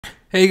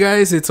Hey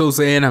guys, it's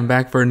Jose and I'm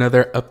back for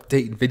another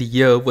update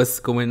video. What's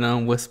going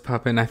on? What's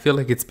poppin'? I feel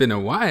like it's been a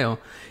while,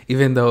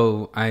 even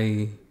though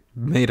I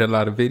made a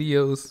lot of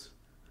videos.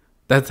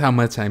 That's how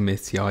much I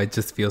miss y'all. It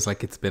just feels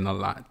like it's been a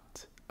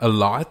lot. A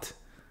lot?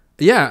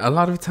 Yeah, a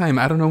lot of time.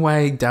 I don't know why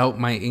I doubt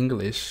my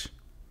English.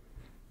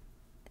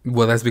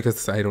 Well, that's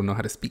because I don't know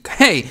how to speak.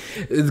 Hey,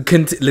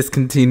 let's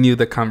continue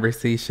the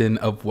conversation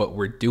of what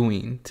we're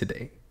doing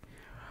today.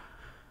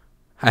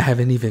 I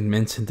haven't even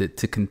mentioned it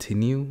to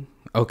continue.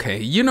 Okay,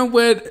 you know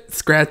what?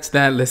 Scratch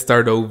that. Let's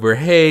start over.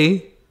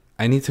 Hey,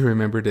 I need to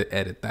remember to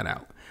edit that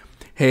out.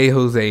 Hey,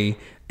 Jose.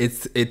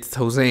 It's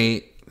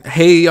Jose.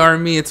 Hey,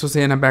 Army. It's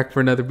Jose, and I'm back for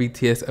another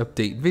BTS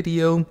update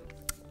video.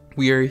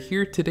 We are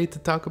here today to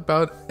talk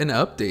about an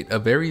update, a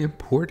very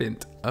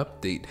important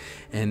update,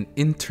 an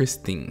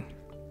interesting,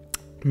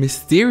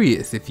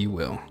 mysterious, if you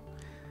will,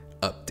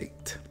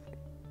 update.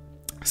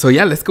 So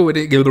yeah, let's go with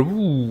it. Give it a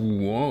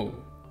whoa.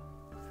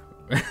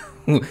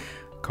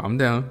 Calm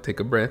down. Take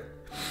a breath.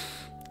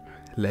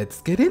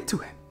 Let's get into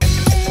it.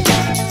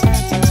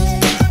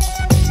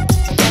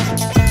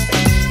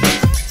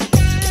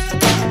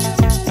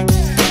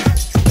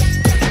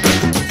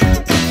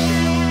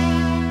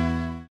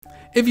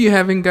 If you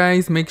haven't,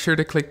 guys, make sure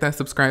to click that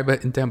subscribe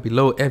button down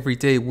below. Every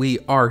day we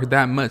are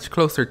that much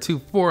closer to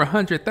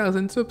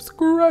 400,000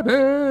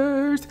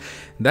 subscribers.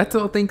 That's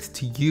all thanks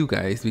to you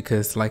guys,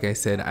 because like I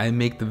said, I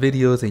make the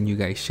videos and you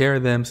guys share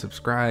them,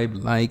 subscribe,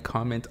 like,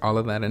 comment, all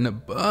of that and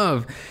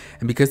above.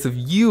 And because of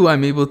you, we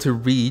are able to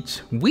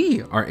reach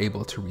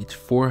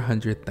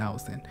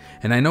 400,000.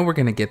 And I know we're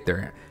gonna get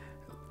there.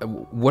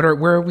 Where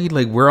are we?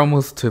 Like, we're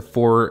almost to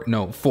four.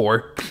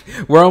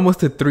 We're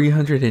almost to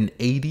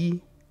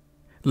 380.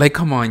 Like,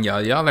 come on,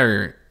 y'all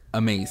are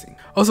amazing.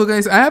 Also,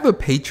 guys, I have a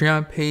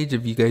Patreon page.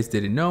 If you guys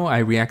didn't know, I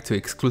react to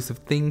exclusive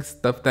things,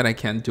 stuff that I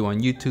can't do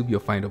on YouTube.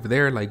 You'll find over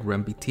there, like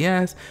Run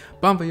BTS,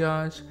 Bon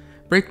Voyage,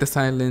 Break the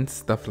Silence,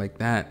 stuff like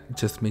that.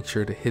 Just make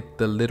sure to hit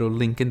the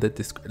link in the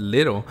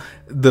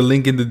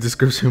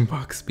description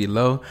box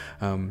below.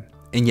 And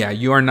yeah,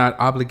 you are not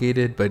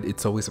obligated, but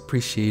it's always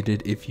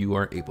appreciated if you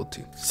are able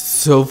to.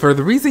 So for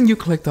the reason you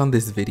clicked on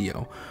this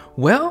video,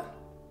 well,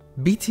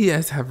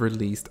 BTS have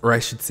released, or I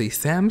should say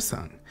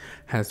Samsung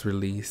has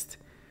released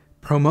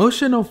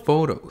promotional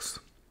photos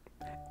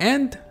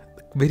and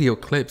video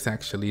clips,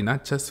 actually,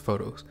 not just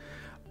photos,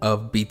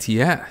 of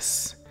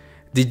BTS.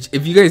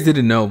 If you guys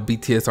didn't know,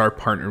 BTS are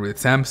partnered with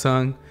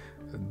Samsung.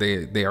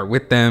 They are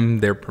with them.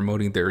 They're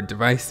promoting their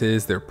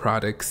devices, their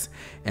products.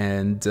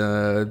 And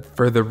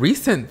for the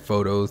recent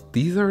photos,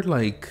 these are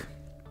like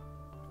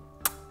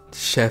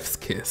chef's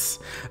kiss.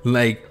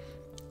 Like,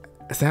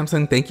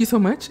 Samsung, thank you so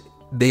much.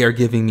 They are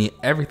giving me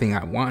everything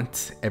I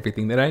want,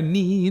 everything that I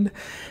need.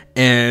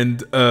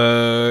 And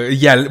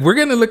yeah, we're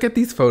gonna look at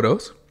these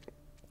photos.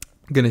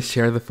 I'm gonna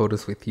share the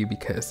photos with you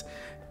because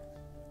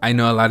I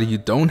know a lot of you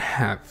don't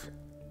have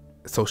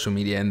social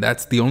media, and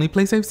that's the only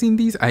place I've seen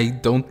these. I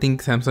don't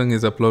think Samsung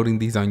is uploading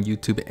these on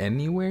YouTube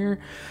anywhere,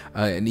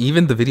 and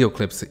even the video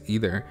clips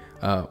either,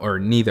 or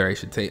neither, I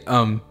should say.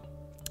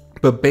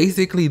 But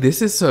basically,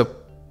 this is a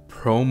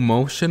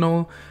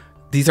promotional.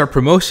 These are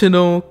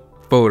promotional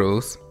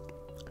photos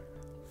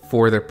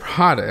for their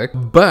product,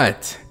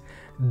 but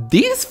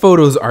these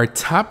photos are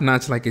top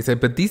notch, like I said.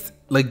 But these,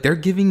 like, they're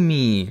giving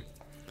me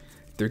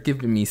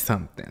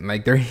something.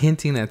 Like, they're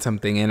hinting at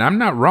something, and I'm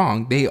not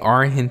wrong. They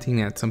are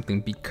hinting at something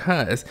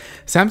because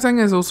Samsung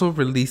has also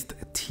released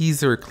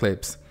teaser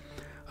clips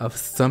of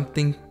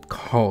something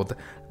called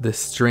the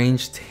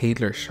Strange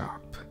Tailor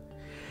Shop,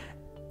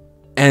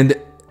 and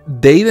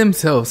they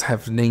themselves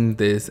have named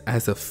this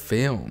as a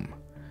film.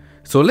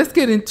 So let's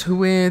get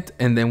into it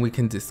and then we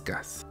can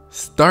discuss.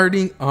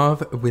 Starting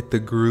off with the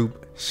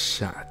group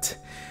shot.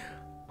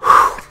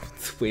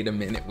 Wait a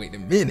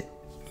minute.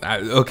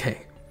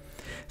 Okay.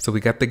 So we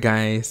got the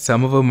guys.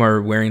 Some of them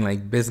are wearing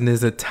like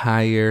business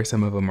attire.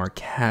 Some of them are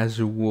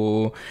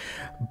casual.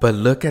 But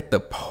look at the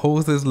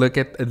poses.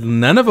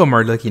 None of them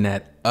are looking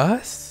at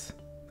us.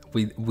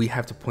 We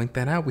have to point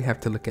that out. We have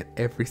to look at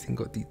every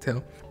single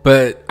detail.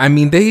 But I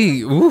mean,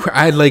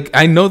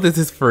 I know this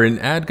is for an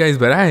ad, guys,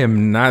 but I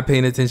am not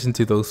paying attention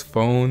to those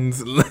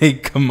phones.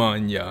 Like, come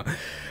on, y'all.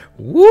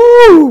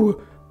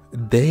 Woo!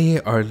 They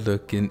are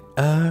looking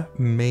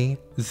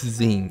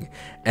amazing.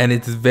 And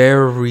it's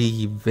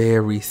very,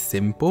 very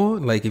simple.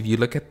 Like, if you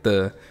look at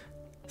the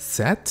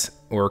set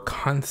or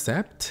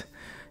concept,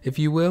 if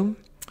you will,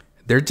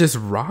 they're just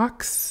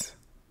rocks.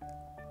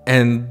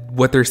 And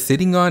what they're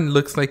sitting on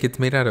looks like it's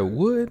made out of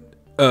wood.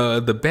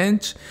 The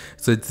bench.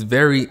 So it's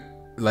very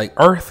like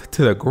earth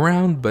to the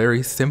ground,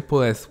 very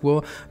simple as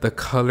well. The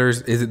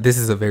colors, this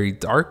is a very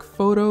dark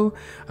photo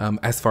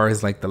as far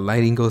as like the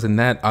lighting goes, and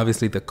that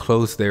obviously the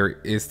clothes, there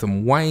is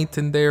some white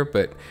in there,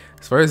 but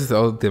as far as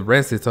all the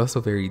rest, it's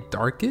also very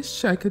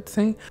darkish, I could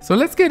say. So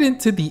let's get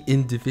into the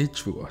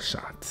individual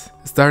shots,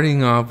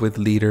 starting off with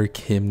leader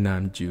Kim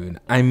Namjoon.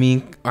 I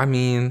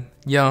mean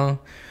y'all,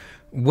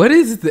 what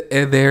is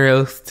there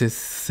else to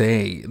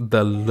say?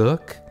 The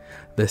look,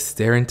 the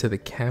stare into the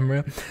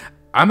camera.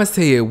 I'ma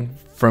say it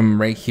from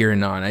right here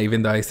and on,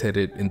 even though I said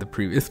it in the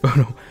previous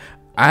photo,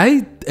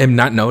 I am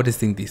not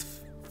noticing these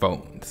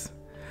phones.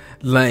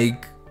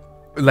 Like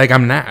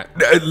I'm not.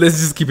 Let's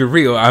just keep it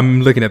real.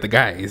 I'm looking at the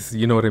guys.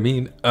 You know what I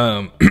mean?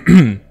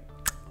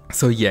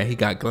 So yeah, he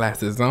got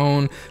glasses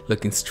on,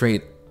 looking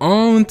straight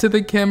on to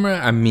the camera.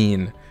 I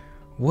mean,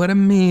 what a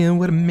man,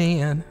 what a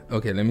man.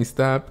 Okay, let me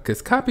stop,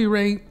 because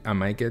copyright, I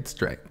might get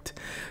striked.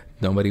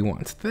 Nobody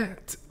wants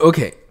that.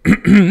 Okay,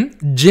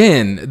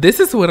 Jin,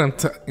 this is what I'm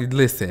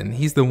listen,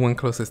 he's the one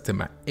closest to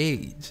my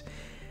age.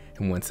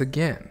 And once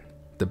again,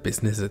 the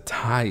business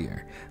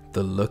attire,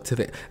 the look to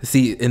the,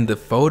 see, in the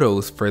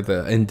photos for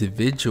the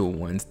individual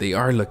ones, they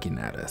are looking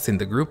at us. In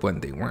the group one,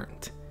 they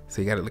weren't.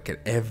 So you gotta look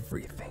at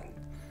everything.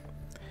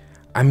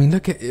 I mean,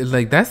 look at it,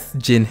 like that's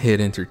Jin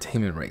Hit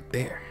Entertainment right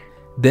there.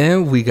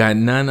 Then we got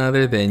none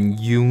other than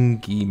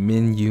Yoongi,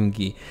 Min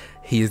Yoongi.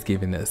 He is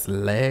giving us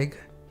leg.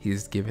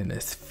 He's giving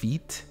us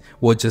feet.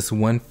 Well, just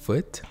one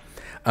foot.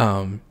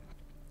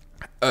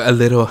 A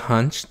little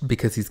hunched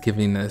because he's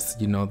giving us,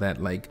 you know,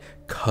 that like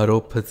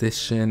cuddle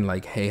position.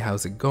 Like, hey,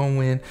 how's it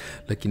going?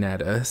 Looking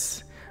at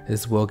us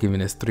as well,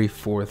 giving us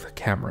 3/4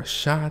 camera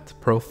shot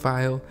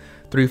profile,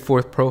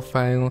 3/4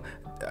 profile.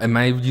 Am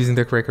I using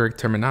the correct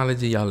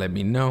terminology? Y'all let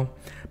me know.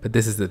 But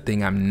this is the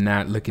thing, I'm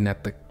not looking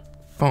at the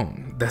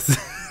phone. That's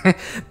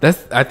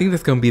I think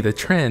that's gonna be the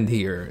trend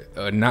here,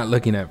 not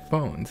looking at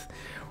phones.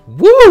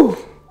 Woo!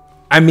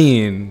 I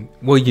mean,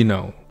 well, you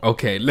know.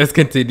 Okay, let's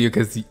continue,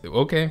 because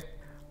okay.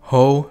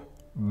 Ho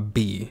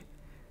B.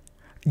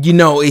 You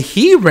know,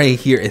 he right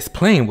here is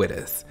playing with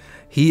us.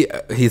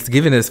 He's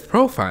giving us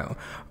profile,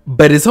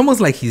 but it's almost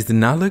like he's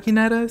not looking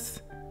at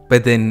us,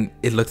 but then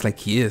it looks like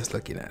he is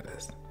looking at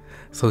us.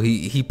 So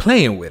he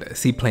playing with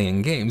us. He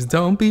playing games.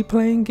 Don't be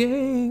playing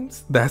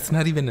games. That's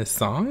not even a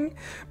song,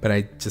 but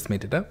I just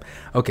made it up.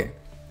 Okay,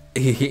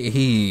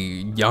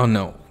 y'all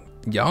know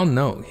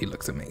he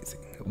looks amazing.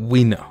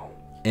 We know.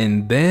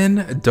 And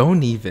then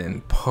don't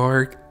even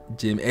Park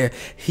Jimin.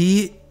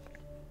 He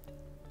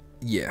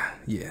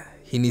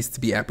needs to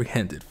be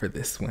apprehended for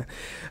this one.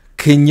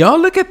 Can y'all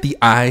look at the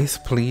eyes,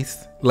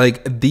 please?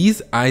 Like,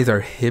 these eyes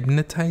are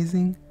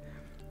hypnotizing.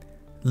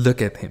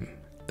 Look at him.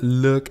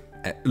 Look.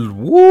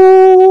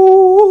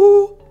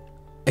 Woo!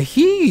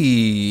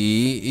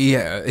 He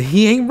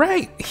ain't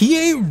right. He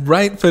ain't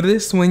right for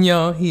this one,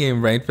 y'all. He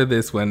ain't right for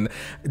this one.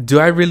 Do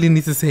I really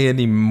need to say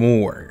any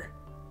more?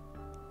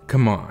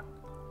 Come on.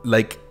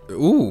 Like,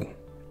 ooh.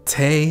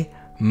 Tae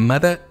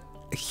Mother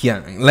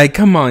Hyung. Like,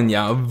 come on,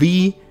 y'all.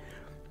 V.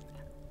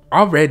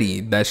 Already,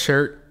 that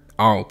shirt.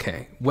 Oh,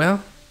 okay.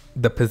 Well,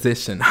 the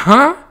position.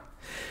 Huh?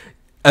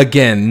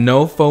 Again,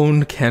 no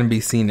phone can be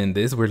seen in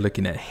this. We're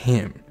looking at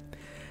him.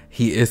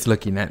 He is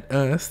looking at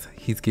us.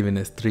 He's giving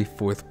us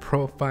 3/4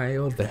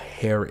 profile. The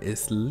hair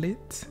is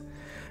lit.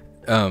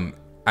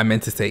 I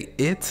meant to say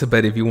it,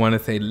 but if you want to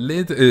say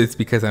lit, it's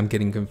because I'm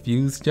getting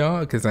confused,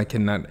 y'all, because I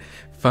cannot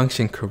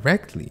function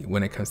correctly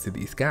when it comes to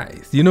these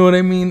guys. You know what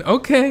I mean?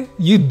 Okay,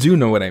 you do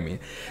know what I mean.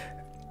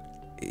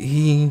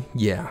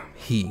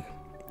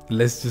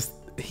 Let's just,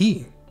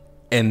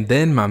 And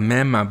then my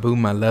man, my boo,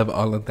 my love,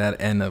 all of that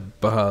and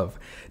above.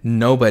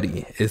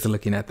 Nobody is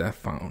looking at that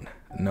phone.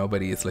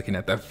 Nobody is looking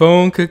at that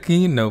phone,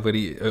 Cookie.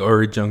 Nobody,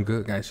 or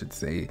Jungkook, I should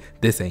say.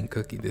 This ain't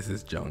Cookie, this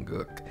is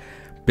Jungkook.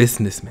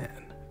 Businessman.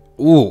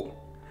 Ooh.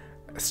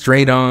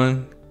 Straight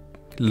on,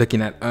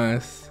 looking at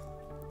us.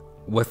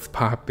 What's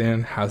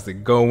poppin'? How's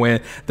it going?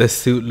 The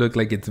suit look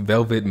like it's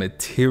velvet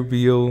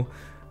material.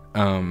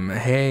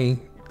 Hey.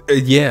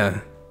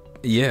 Yeah,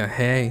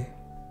 hey.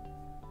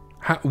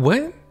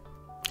 What?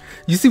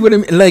 You see what I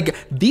mean? Like,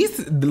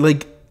 these,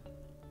 like,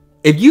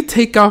 if you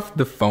take off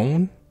the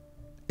phone,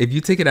 if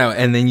you take it out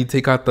and then you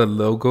take out the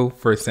logo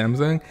for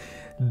Samsung,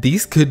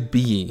 these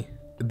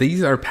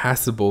are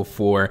passable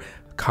for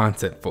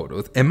concept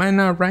photos. Am I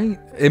not right?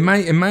 Am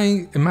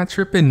I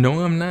tripping?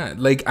 No, I'm not.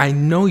 Like, I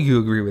know you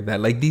agree with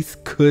that. Like, these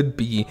could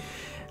be,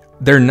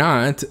 they're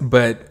not,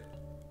 but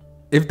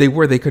if they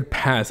were, they could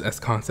pass as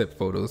concept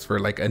photos for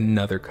like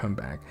another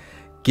comeback,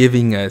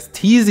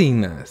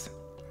 teasing us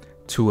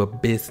to a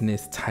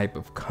business type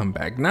of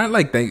comeback. Not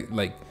like they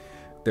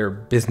are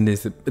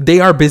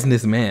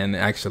businessmen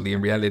actually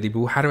in reality,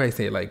 but how do I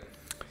say it? Like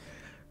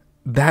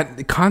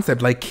that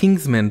concept, like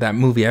Kingsman, that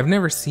movie, I've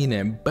never seen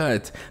it,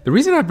 but the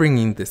reason I'm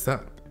bringing this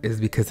up is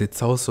because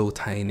it's also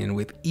tying in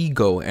with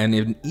Ego, and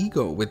in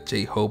Ego with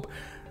J-Hope,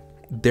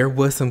 there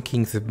was some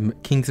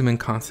Kingsman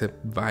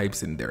concept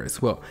vibes in there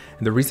as well.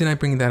 And the reason I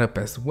bring that up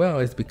as well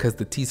is because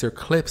the teaser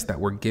clips that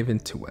were given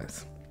to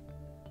us,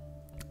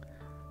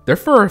 they're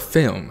for a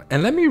film.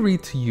 And let me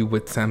read to you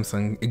what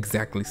Samsung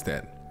exactly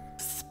said.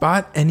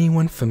 Spot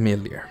anyone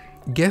familiar?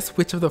 Guess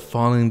which of the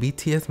following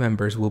BTS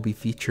members will be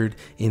featured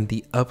in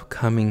the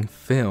upcoming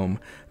film,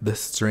 The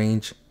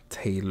Strange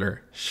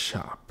Tailor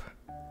Shop?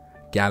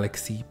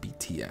 Galaxy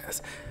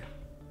BTS.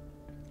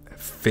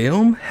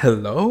 Film?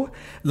 Hello?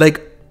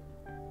 Like,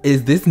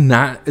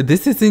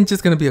 this isn't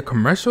just gonna be a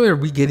commercial? Are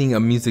we getting a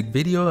music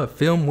video, a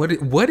film?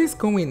 What is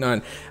going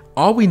on?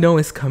 All we know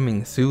is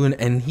coming soon,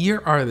 and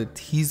here are the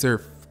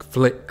teaser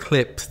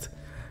clips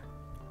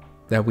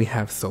that we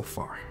have so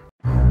far.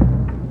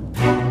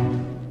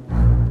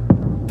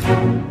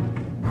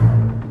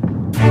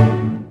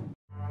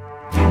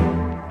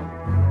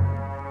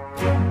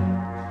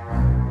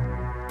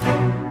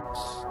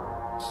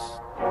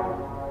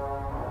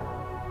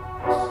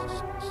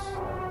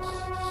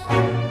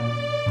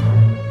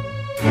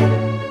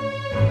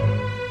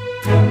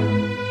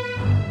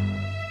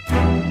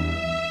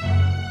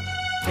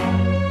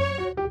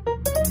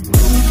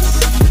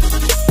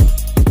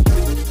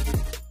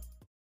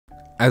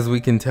 As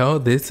we can tell,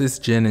 this is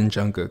Jin and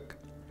Jungkook.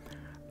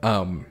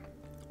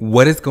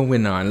 What is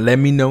going on? Let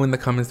me know in the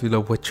comments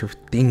below what you're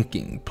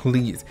thinking,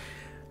 please.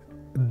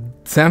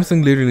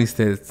 Samsung literally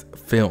says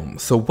film.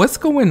 So what's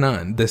going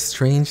on? The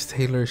Strange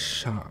Tailor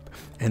Shop.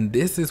 And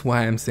this is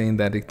why I'm saying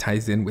that it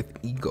ties in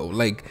with ego.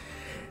 Like,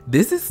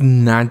 this is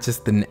not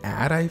just an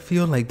ad. I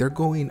feel like they're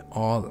going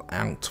all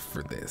out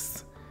for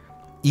this.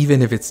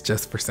 Even if it's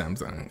just for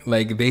Samsung.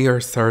 Like, they are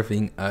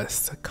serving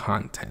us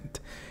content.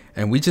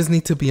 And we just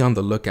need to be on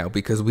the lookout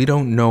because we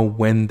don't know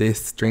when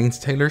this Strange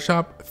Tailor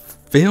Shop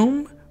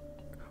film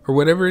or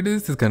whatever it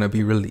is going to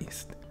be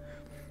released.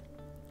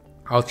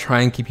 I'll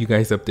try and keep you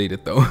guys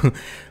updated though.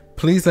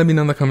 Please let me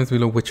know in the comments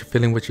below what you're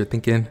feeling, what you're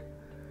thinking.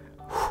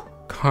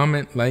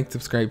 Comment, like,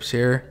 subscribe,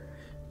 share,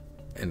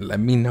 and let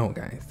me know,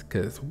 guys,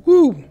 because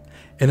woo.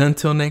 And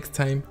until next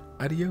time,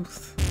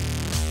 adios.